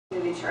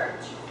Community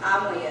Church.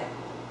 I'm Leah.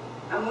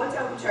 I'm going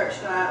to open church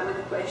tonight with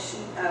a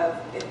question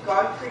of, if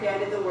God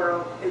created the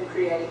world, who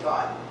created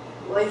God?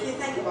 Well, if you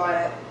think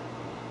about it,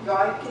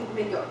 God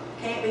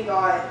can't be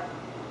God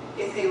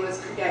if He was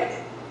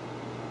created.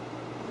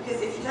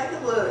 Because if you take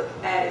a look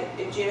at it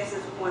in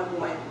Genesis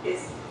 1:1, it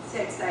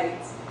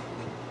states,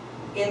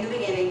 in the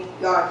beginning,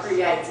 God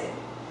created.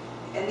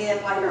 And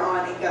then later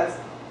on, it goes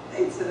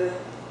into the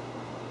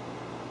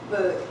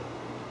book,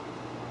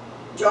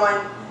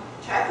 John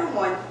chapter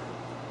 1,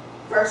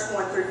 verse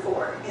 1 through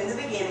 4. In the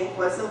beginning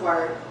was the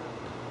Word,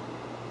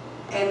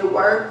 and the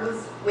Word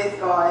was with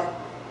God,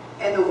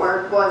 and the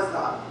Word was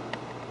God.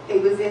 He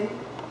was in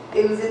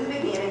the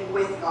beginning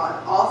with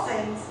God. All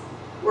things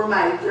were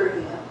made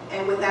through Him,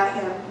 and without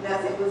Him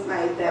nothing was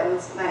made that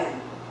was made.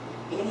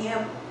 In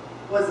Him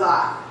was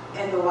life,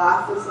 and the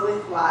life was the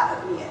light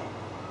of men.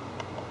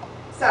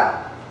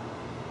 So,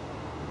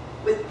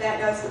 with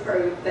that goes to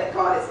prove that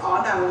God is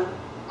all-knowing,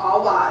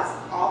 all-wise,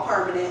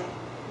 all-permanent.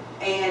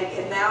 And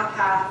in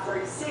Malachi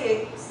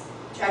 3:6,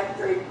 chapter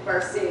 3,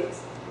 verse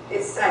 6,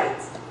 it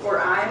states,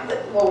 "For I am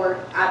the Lord,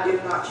 I do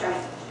not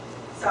change."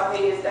 So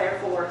He is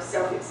therefore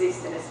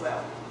self-existent as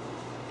well.